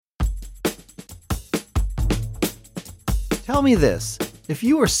Tell me this, if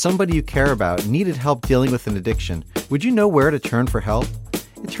you or somebody you care about needed help dealing with an addiction, would you know where to turn for help?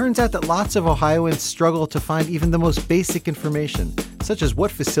 It turns out that lots of Ohioans struggle to find even the most basic information, such as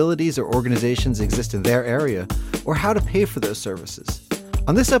what facilities or organizations exist in their area, or how to pay for those services.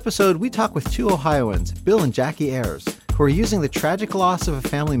 On this episode, we talk with two Ohioans, Bill and Jackie Ayers, who are using the tragic loss of a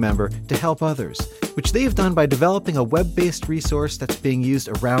family member to help others, which they have done by developing a web-based resource that's being used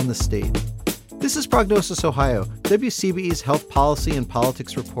around the state. This is Prognosis Ohio, WCBE's Health Policy and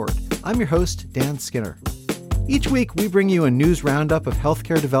Politics Report. I'm your host, Dan Skinner. Each week, we bring you a news roundup of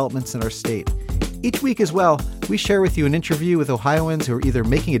healthcare developments in our state. Each week as well, we share with you an interview with Ohioans who are either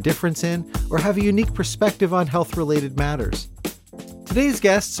making a difference in or have a unique perspective on health-related matters. Today's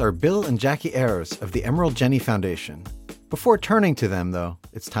guests are Bill and Jackie Ayers of the Emerald Jenny Foundation. Before turning to them, though,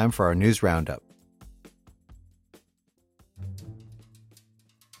 it's time for our news roundup.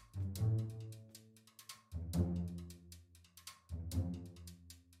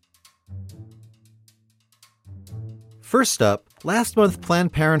 First up, last month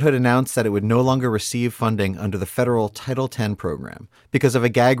Planned Parenthood announced that it would no longer receive funding under the federal Title X program because of a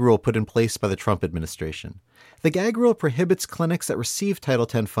gag rule put in place by the Trump administration. The gag rule prohibits clinics that receive Title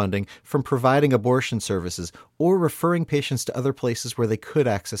X funding from providing abortion services or referring patients to other places where they could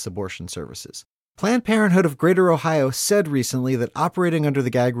access abortion services. Planned Parenthood of Greater Ohio said recently that operating under the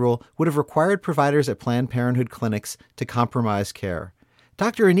gag rule would have required providers at Planned Parenthood clinics to compromise care.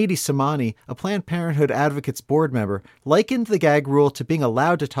 Dr. Aniti Samani, a Planned Parenthood Advocates board member, likened the gag rule to being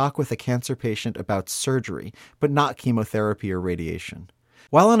allowed to talk with a cancer patient about surgery, but not chemotherapy or radiation.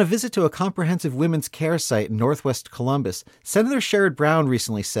 While on a visit to a comprehensive women's care site in Northwest Columbus, Senator Sherrod Brown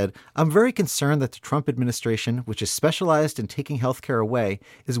recently said, "I'm very concerned that the Trump administration, which is specialized in taking health care away,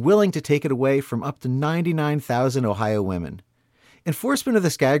 is willing to take it away from up to 99,000 Ohio women." Enforcement of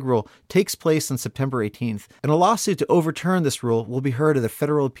this gag rule takes place on September 18th, and a lawsuit to overturn this rule will be heard at the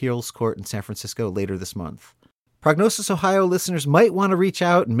Federal Appeals Court in San Francisco later this month. Prognosis Ohio listeners might want to reach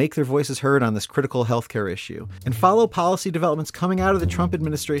out and make their voices heard on this critical healthcare issue, and follow policy developments coming out of the Trump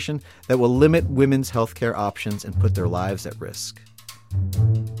administration that will limit women's healthcare options and put their lives at risk.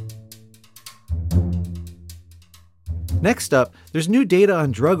 Next up, there's new data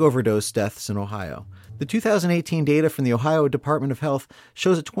on drug overdose deaths in Ohio. The 2018 data from the Ohio Department of Health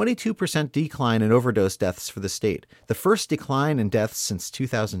shows a 22% decline in overdose deaths for the state, the first decline in deaths since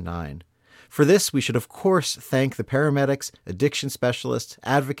 2009. For this, we should of course thank the paramedics, addiction specialists,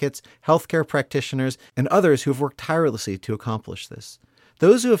 advocates, healthcare practitioners, and others who have worked tirelessly to accomplish this.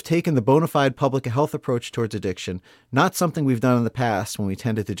 Those who have taken the bona fide public health approach towards addiction, not something we've done in the past when we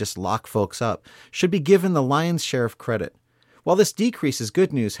tended to just lock folks up, should be given the lion's share of credit. While this decrease is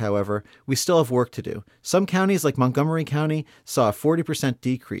good news, however, we still have work to do. Some counties like Montgomery County saw a 40%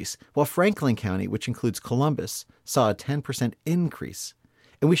 decrease, while Franklin County, which includes Columbus, saw a 10% increase.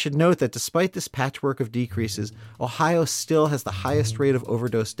 And we should note that despite this patchwork of decreases, Ohio still has the highest rate of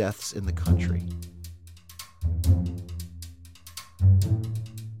overdose deaths in the country.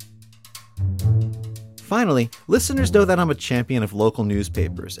 Finally, listeners know that I'm a champion of local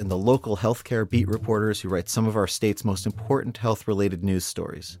newspapers and the local healthcare beat reporters who write some of our state's most important health-related news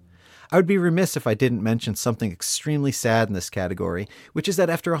stories. I would be remiss if I didn't mention something extremely sad in this category, which is that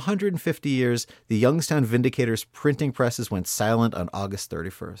after 150 years, the Youngstown Vindicator's printing presses went silent on August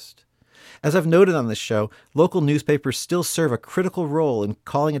 31st. As I've noted on this show, local newspapers still serve a critical role in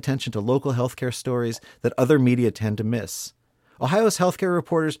calling attention to local healthcare stories that other media tend to miss. Ohio's healthcare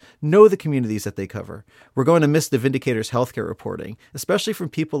reporters know the communities that they cover. We're going to miss the Vindicator's healthcare reporting, especially from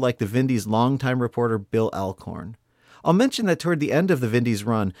people like the Vindy's longtime reporter Bill Alcorn. I'll mention that toward the end of the Vindy's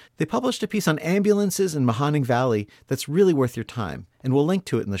run, they published a piece on ambulances in Mahoning Valley that's really worth your time, and we'll link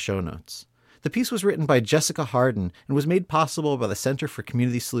to it in the show notes. The piece was written by Jessica Harden and was made possible by the Center for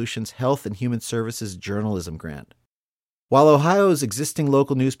Community Solutions Health and Human Services Journalism Grant. While Ohio's existing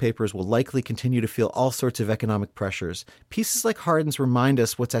local newspapers will likely continue to feel all sorts of economic pressures, pieces like Harden's remind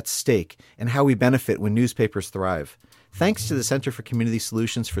us what's at stake and how we benefit when newspapers thrive. Thanks to the Center for Community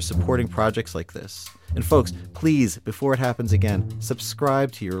Solutions for supporting projects like this. And folks, please, before it happens again,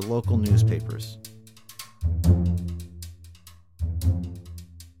 subscribe to your local newspapers.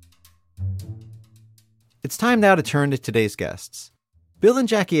 It's time now to turn to today's guests. Bill and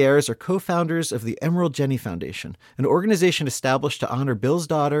Jackie Ayers are co-founders of the Emerald Jenny Foundation, an organization established to honor Bill's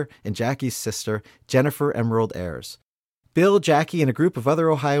daughter and Jackie's sister, Jennifer Emerald Ayers. Bill, Jackie, and a group of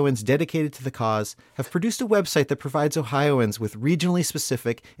other Ohioans dedicated to the cause have produced a website that provides Ohioans with regionally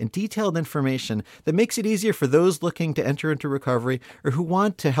specific and detailed information that makes it easier for those looking to enter into recovery or who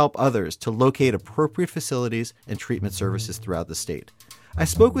want to help others to locate appropriate facilities and treatment services throughout the state. I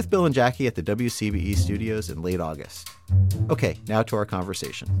spoke with Bill and Jackie at the WCBE studios in late August. Okay, now to our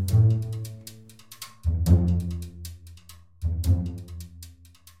conversation.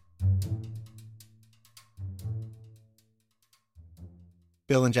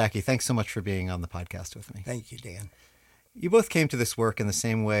 Bill and Jackie, thanks so much for being on the podcast with me. Thank you, Dan. You both came to this work in the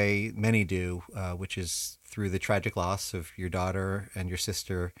same way many do, which is through the tragic loss of your daughter and your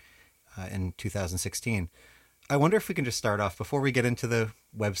sister in 2016. I wonder if we can just start off, before we get into the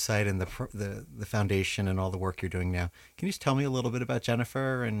website and the foundation and all the work you're doing now, can you just tell me a little bit about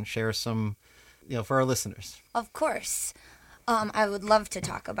Jennifer and share some, for our listeners? Of course. I would love to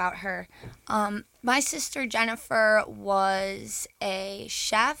talk about her. My sister Jennifer was a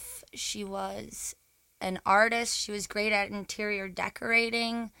chef. She was an artist. She was great at interior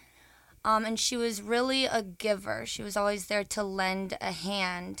decorating. And she was really a giver. She was always there to lend a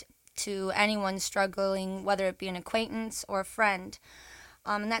hand to anyone struggling, whether it be an acquaintance or a friend.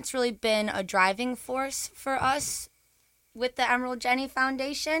 And that's really been a driving force for us with the Emerald Jenny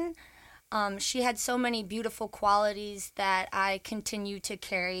Foundation. She had so many beautiful qualities that I continue to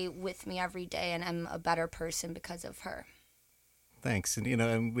carry with me every day, and I'm a better person because of her. Thanks. And,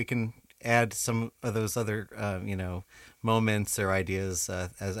 and we can add some of those other, moments or ideas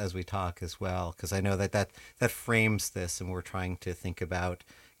as we talk as well, because I know that frames this, and we're trying to think about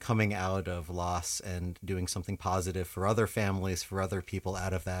coming out of loss and doing something positive for other families, for other people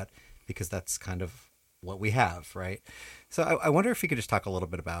out of that, because that's kind of what we have, right? So I wonder if you could just talk a little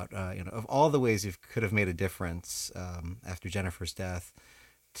bit about, of all the ways you could have made a difference after Jennifer's death,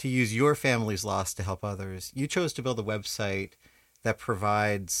 to use your family's loss to help others. You chose to build a website that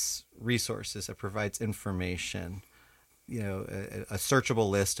provides resources, that provides information, a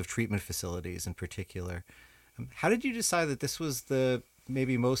searchable list of treatment facilities in particular. How did you decide that this was the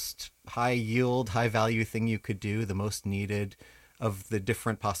maybe most high yield, high value thing you could do, the most needed of the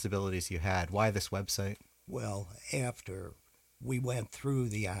different possibilities you had? Why this website? Well, after we went through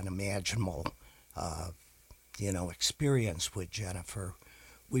the unimaginable, experience with Jennifer,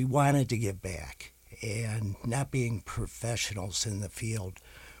 we wanted to give back. And not being professionals in the field,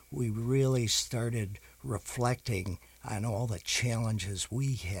 we really started reflecting on all the challenges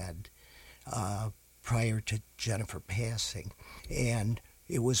we had prior to Jennifer passing. And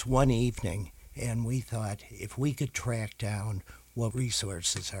it was one evening, and we thought if we could track down what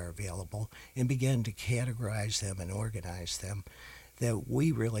resources are available and begin to categorize them and organize them, that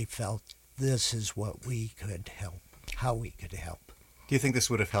we really felt this is what we could help, how we could help. Do you think this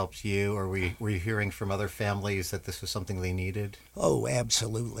would have helped you, or were you hearing from other families that this was something they needed? Oh,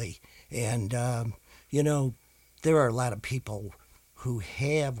 absolutely. And, there are a lot of people who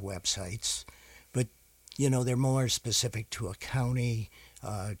have websites, but, they're more specific to a county,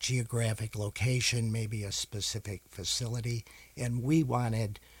 geographic location, maybe a specific facility. And we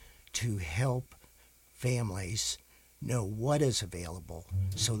wanted to help families know what is available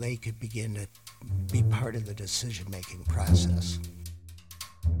so they could begin to be part of the decision-making process.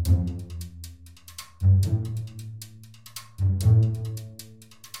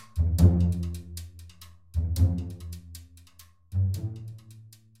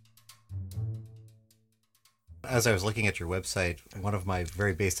 As I was looking at your website, one of my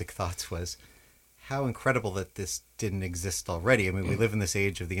very basic thoughts was how incredible that this didn't exist already. I mean, we live in this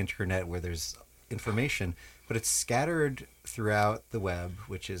age of the internet where there's information, but it's scattered throughout the web,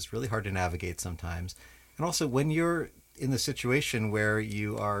 which is really hard to navigate sometimes. And also, when you're in the situation where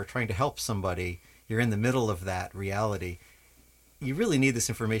you are trying to help somebody, you're in the middle of that reality, you really need this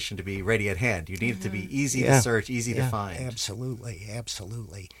information to be ready at hand. You need it to be easy to search, easy to find. Absolutely,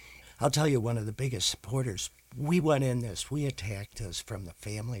 absolutely. I'll tell you, one of the biggest supporters, we went in this, we attacked this from the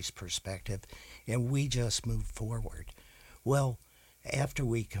family's perspective, and we just moved forward. Well, after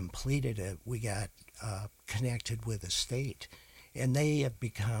we completed it, we got connected with the state, and they have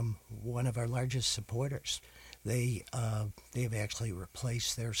become one of our largest supporters. They've actually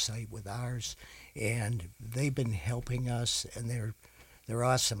replaced their site with ours, and they've been helping us, and they're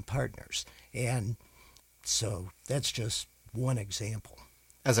awesome partners. And so that's just one example.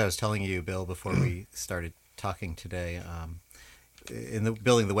 As I was telling you, Bill, before we started talking today, in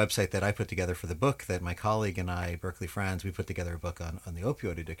building the website that I put together for the book that my colleague and I, Berkeley Franz, we put together a book on the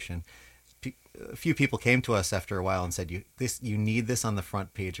opioid addiction. A few people came to us after a while and said, you need this on the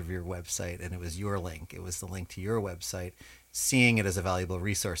front page of your website, and it was your link. It was the link to your website, seeing it as a valuable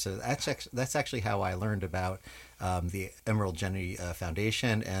resource. So that's actually how I learned about the Emerald Jenny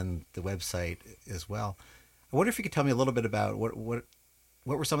Foundation and the website as well. I wonder if you could tell me a little bit about what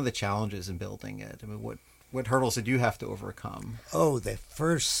were some of the challenges in building it? I mean, what hurdles did you have to overcome? Oh, the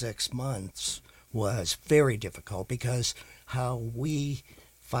first 6 months was very difficult because how we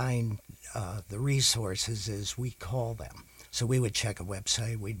find the resources is we call them. So we would check a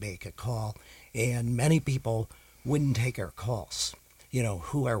website, we'd make a call, and many people wouldn't take our calls.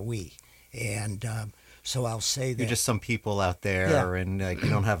 Who are we? And so I'll say that You're just some people out there, Yeah. and you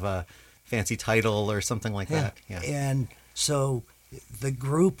don't have a fancy title or something like that. Yeah. And so the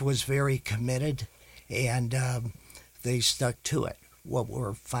group was very committed, and they stuck to it. What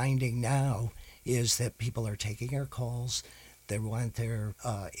we're finding now is that people are taking our calls. They want their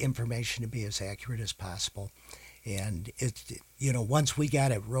information to be as accurate as possible. And once we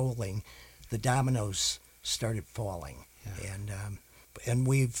got it rolling, the dominoes started falling. Yeah. And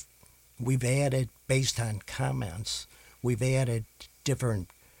we've added, based on comments, we've added different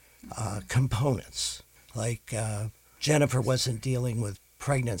components. Like Jennifer wasn't dealing with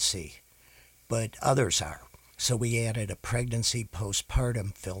pregnancy, but others are. So we added a pregnancy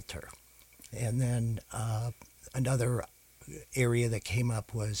postpartum filter. And then another area that came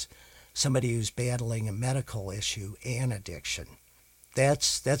up was somebody who's battling a medical issue and addiction.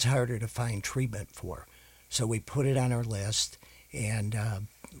 That's harder to find treatment for. So we put it on our list, and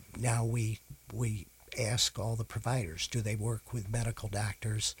now we ask all the providers, do they work with medical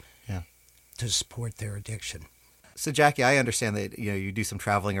doctors to support their addiction? So Jackie, I understand that you do some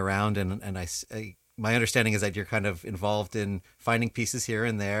traveling around, and my understanding is that you're kind of involved in finding pieces here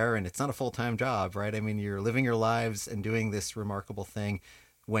and there, and it's not a full-time job, right? I mean, you're living your lives and doing this remarkable thing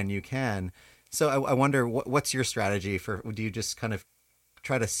when you can. So I wonder, what's your strategy do you just kind of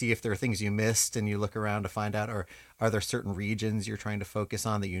try to see if there are things you missed and you look around to find out, or are there certain regions you're trying to focus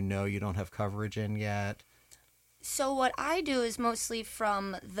on that you don't have coverage in yet? So what I do is mostly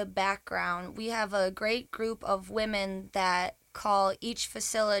from the background. We have a great group of women that call each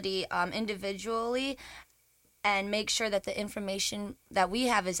facility individually and make sure that the information that we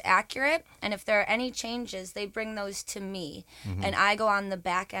have is accurate. And if there are any changes, they bring those to me. Mm-hmm. And I go on the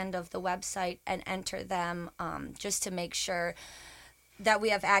back end of the website and enter them just to make sure that we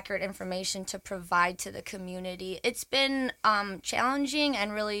have accurate information to provide to the community. It's been challenging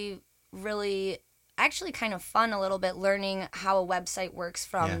and really, really actually kind of fun a little bit, learning how a website works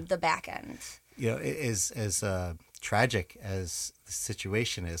from the back end. As tragic as the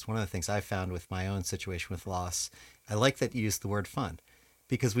situation is, one of the things I found with my own situation with loss, I like that you used the word fun,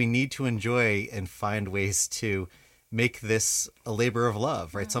 because we need to enjoy and find ways to make this a labor of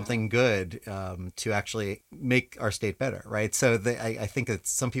love, right? Mm-hmm. Something good to actually make our state better, right? So I think that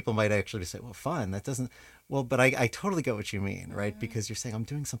some people might actually say, well, fun, that doesn't... Well, but I totally get what you mean, right? Mm-hmm. Because you're saying, I'm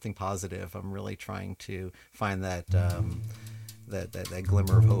doing something positive. I'm really trying to find that that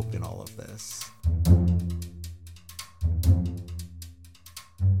glimmer of hope in all of this.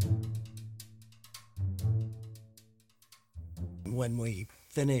 When we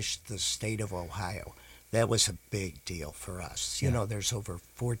finished the state of Ohio, that was a big deal for us. There's over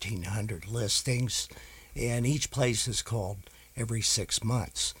 1,400 listings, and each place is called every 6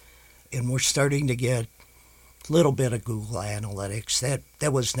 months. And we're starting to get a little bit of Google Analytics.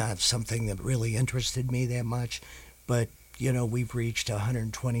 That was not something that really interested me that much, but we've reached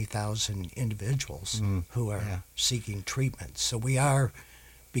 120,000 individuals who are seeking treatment. So we are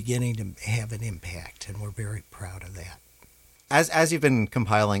beginning to have an impact, and we're very proud of that. As you've been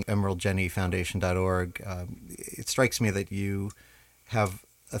compiling EmeraldJennyFoundation.org, it strikes me that you have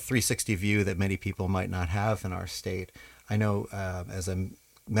a 360 view that many people might not have in our state. I know as a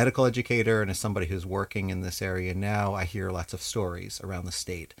medical educator and as somebody who's working in this area now, I hear lots of stories around the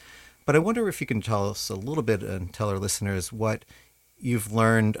state. But I wonder if you can tell us a little bit and tell our listeners what you've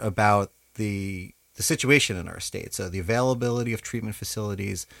learned about the situation in our state. So the availability of treatment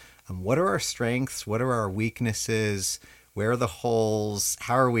facilities, what are our strengths, what are our weaknesses, where are the holes,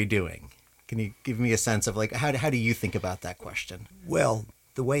 how are we doing? Can you give me a sense of how do you think about that question? Well,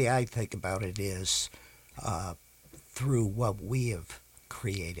 the way I think about it is through what we have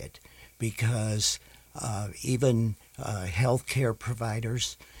created, because even healthcare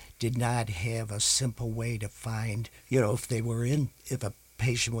providers did not have a simple way to find, if a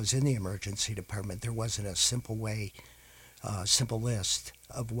patient was in the emergency department, there wasn't a simple list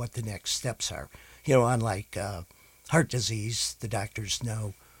of what the next steps are. Unlike heart disease, the doctors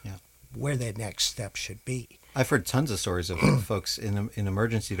know where that next step should be. I've heard tons of stories of folks in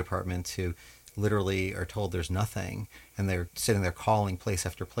emergency departments who literally are told there's nothing, and they're sitting there calling place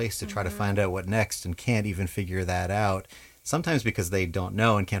after place to try to find out what next and can't even figure that out. Sometimes because they don't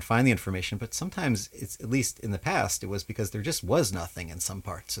know and can't find the information, but sometimes it's, at least in the past, it was because there just was nothing in some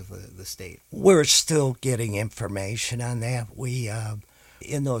parts of the state. We're still getting information on that. We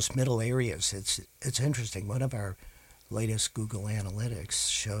in those middle areas, it's interesting. One of our latest Google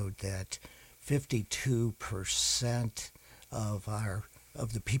Analytics showed that 52% of our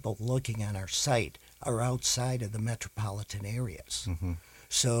of the people looking on our site are outside of the metropolitan areas. Mm-hmm.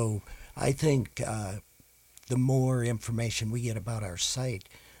 So I think the more information we get about our site,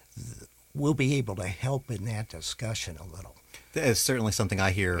 we'll be able to help in that discussion a little. That is certainly something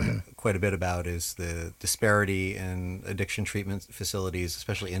I hear quite a bit about, is the disparity in addiction treatment facilities,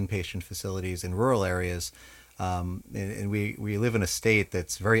 especially inpatient facilities in rural areas. And we live in a state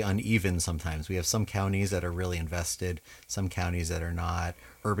that's very uneven sometimes. We have some counties that are really invested, some counties that are not.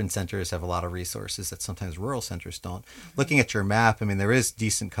 Urban centers have a lot of resources that sometimes rural centers don't. Looking at your map, I mean, there is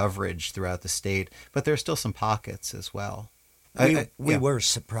decent coverage throughout the state, but there are still some pockets as well. We were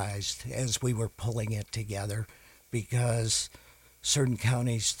surprised as we were pulling it together, because certain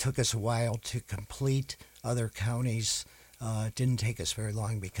counties took us a while to complete. Other counties didn't take us very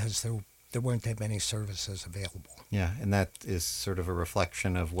long because there weren't that many services available. Yeah, and that is sort of a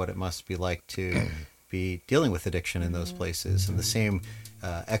reflection of what it must be like to be dealing with addiction in those places, and the same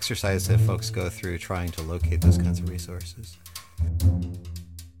exercise that folks go through trying to locate those kinds of resources.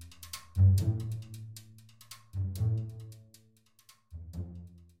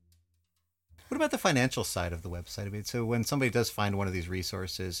 What about the financial side of the website? I mean, so when somebody does find one of these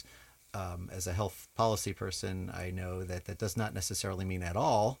resources, as a health policy person, I know that that does not necessarily mean at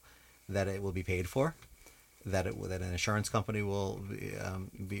all that it will be paid for, that an insurance company will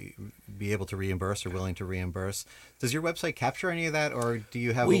be able to reimburse or willing to reimburse. Does your website capture any of that, or do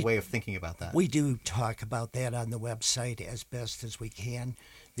you have a way of thinking about that? We do talk about that on the website as best as we can.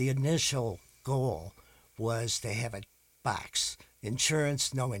 The initial goal was to have a box: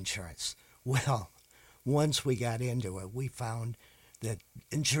 insurance, no insurance. Well, once we got into it, we found that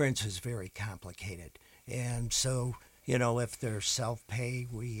insurance is very complicated. And so, if they're self-pay,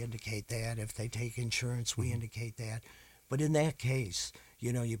 we indicate that. If they take insurance, we indicate that. But in that case,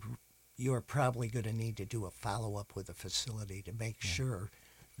 you are probably going to need to do a follow-up with the facility to make sure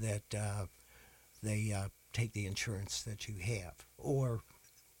that they take the insurance that you have, or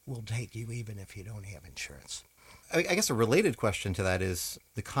will take you even if you don't have insurance. I guess a related question to that is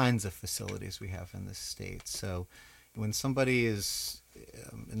the kinds of facilities we have in this state. So when somebody is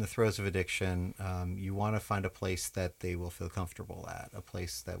in the throes of addiction, you want to find a place that they will feel comfortable at, a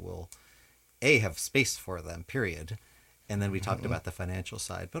place that will, have space for them, period. And then we talked about the financial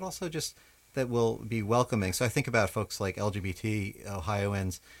side, but also just that will be welcoming. So I think about folks like LGBT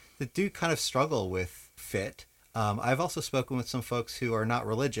Ohioans that do kind of struggle with fit. I've also spoken with some folks who are not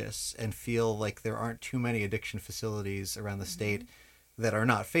religious and feel like there aren't too many addiction facilities around the state that are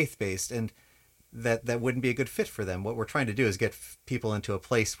not faith-based, and that wouldn't be a good fit for them. What we're trying to do is get people into a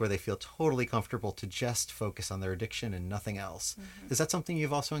place where they feel totally comfortable to just focus on their addiction and nothing else. Is that something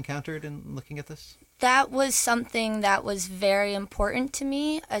you've also encountered in looking at this? That was something that was very important to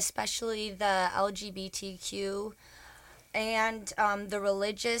me, especially the LGBTQ and the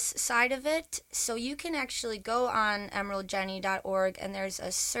religious side of it. So you can actually go on emeraldjenny.org, and there's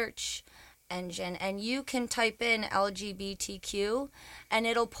a search engine, and you can type in LGBTQ, and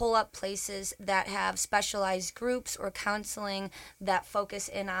it'll pull up places that have specialized groups or counseling that focus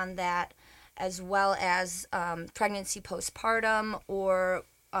in on that, as well as pregnancy postpartum, or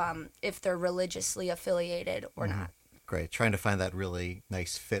if they're religiously affiliated or not. Great. Trying to find that really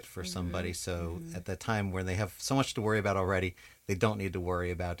nice fit for somebody. So at that time when they have so much to worry about already, they don't need to worry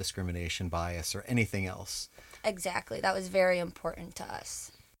about discrimination, bias, or anything else. Exactly. That was very important to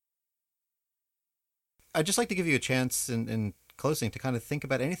us. I'd just like to give you a chance in closing to kind of think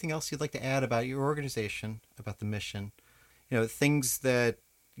about anything else you'd like to add about your organization, about the mission, things that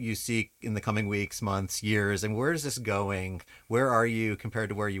you see in the coming weeks, months, years, and where is this going? Where are you compared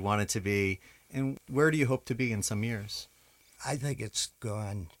to where you want it to be? And where do you hope to be in some years? I think it's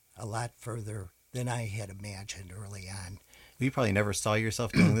gone a lot further than I had imagined early on. You probably never saw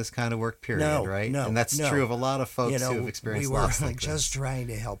yourself doing this kind of work, period, right? No, and that's true of a lot of folks who have experienced loss like we were just trying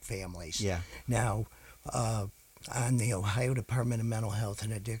to help families. Yeah. Now, on the Ohio Department of Mental Health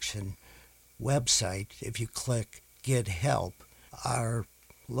and Addiction website, if you click Get Help, our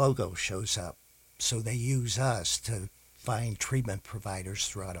logo shows up. So they use us to find treatment providers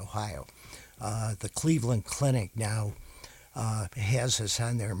throughout Ohio. The Cleveland Clinic now has us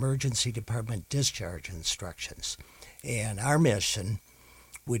on their emergency department discharge instructions. And our mission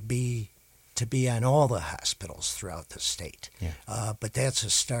would be to be on all the hospitals throughout the state. Yeah. But that's a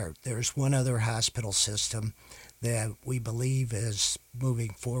start. There's one other hospital system that we believe is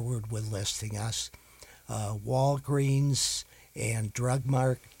moving forward with listing us. Walgreens and Drug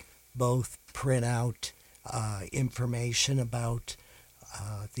Mart both print out information about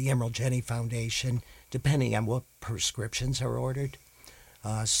the Emerald Jenny Foundation, depending on what prescriptions are ordered.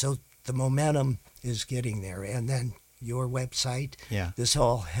 So the momentum is getting there. And then your website. Yeah. This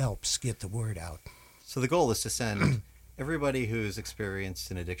all helps get the word out. So the goal is to send everybody who's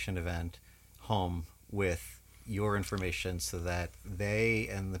experienced an addiction event home with your information so that they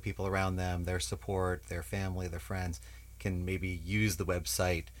and the people around them, their support, their family, their friends, can maybe use the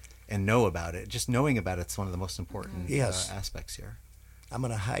website and know about it. Just knowing about it's one of the most important aspects here. I'm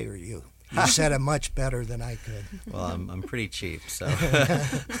going to hire you. You said it much better than I could. Well, I'm pretty cheap, so.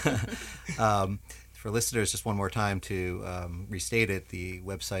 For listeners, just one more time to restate it, the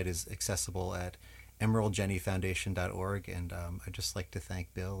website is accessible at emeraldjennyfoundation.org, and I'd just like to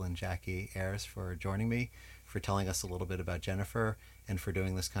thank Bill and Jackie Ayers for joining me, for telling us a little bit about Jennifer, and for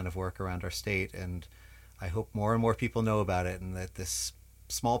doing this kind of work around our state. And I hope more and more people know about it, and that this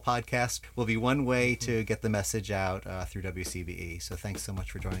small podcast will be one way to get the message out through WCBE. So thanks so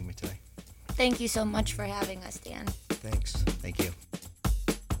much for joining me today. Thank you so much for having us, Dan. Thanks. Thank you.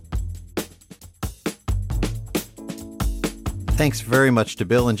 Thanks very much to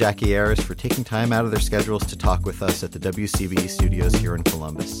Bill and Jackie Ayers for taking time out of their schedules to talk with us at the WCBE studios here in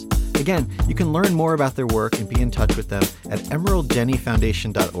Columbus. Again, you can learn more about their work and be in touch with them at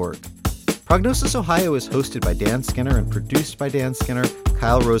emeraldjennyfoundation.org. Prognosis Ohio is hosted by Dan Skinner and produced by Dan Skinner,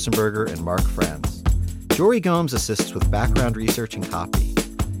 Kyle Rosenberger, and Mark Franz. Jory Gomes assists with background research and copy.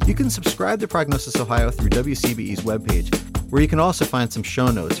 You can subscribe to Prognosis Ohio through WCBE's webpage, where you can also find some show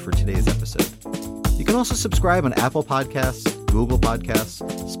notes for today's episode. You can also subscribe on Apple Podcasts, Google Podcasts,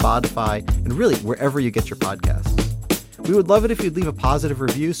 Spotify, and really wherever you get your podcasts. We would love it if you'd leave a positive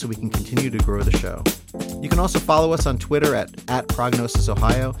review so we can continue to grow the show. You can also follow us on Twitter at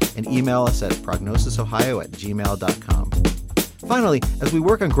 @PrognosisOhio and email us at prognosisohio@gmail.com. Finally, as we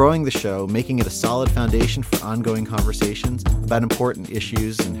work on growing the show, making it a solid foundation for ongoing conversations about important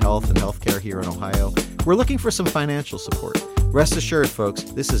issues in health and healthcare here in Ohio, we're looking for some financial support. Rest assured, folks,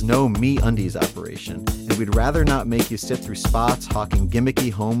 this is no MeUndies operation, and we'd rather not make you sit through spots hawking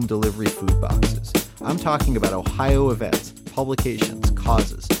gimmicky home delivery food boxes. I'm talking about Ohio events, publications,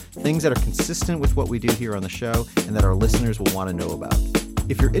 causes, things that are consistent with what we do here on the show and that our listeners will want to know about.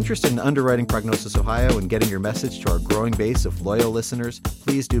 If you're interested in underwriting Prognosis Ohio and getting your message to our growing base of loyal listeners,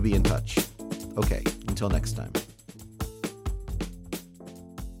 please do be in touch. Okay, until next time.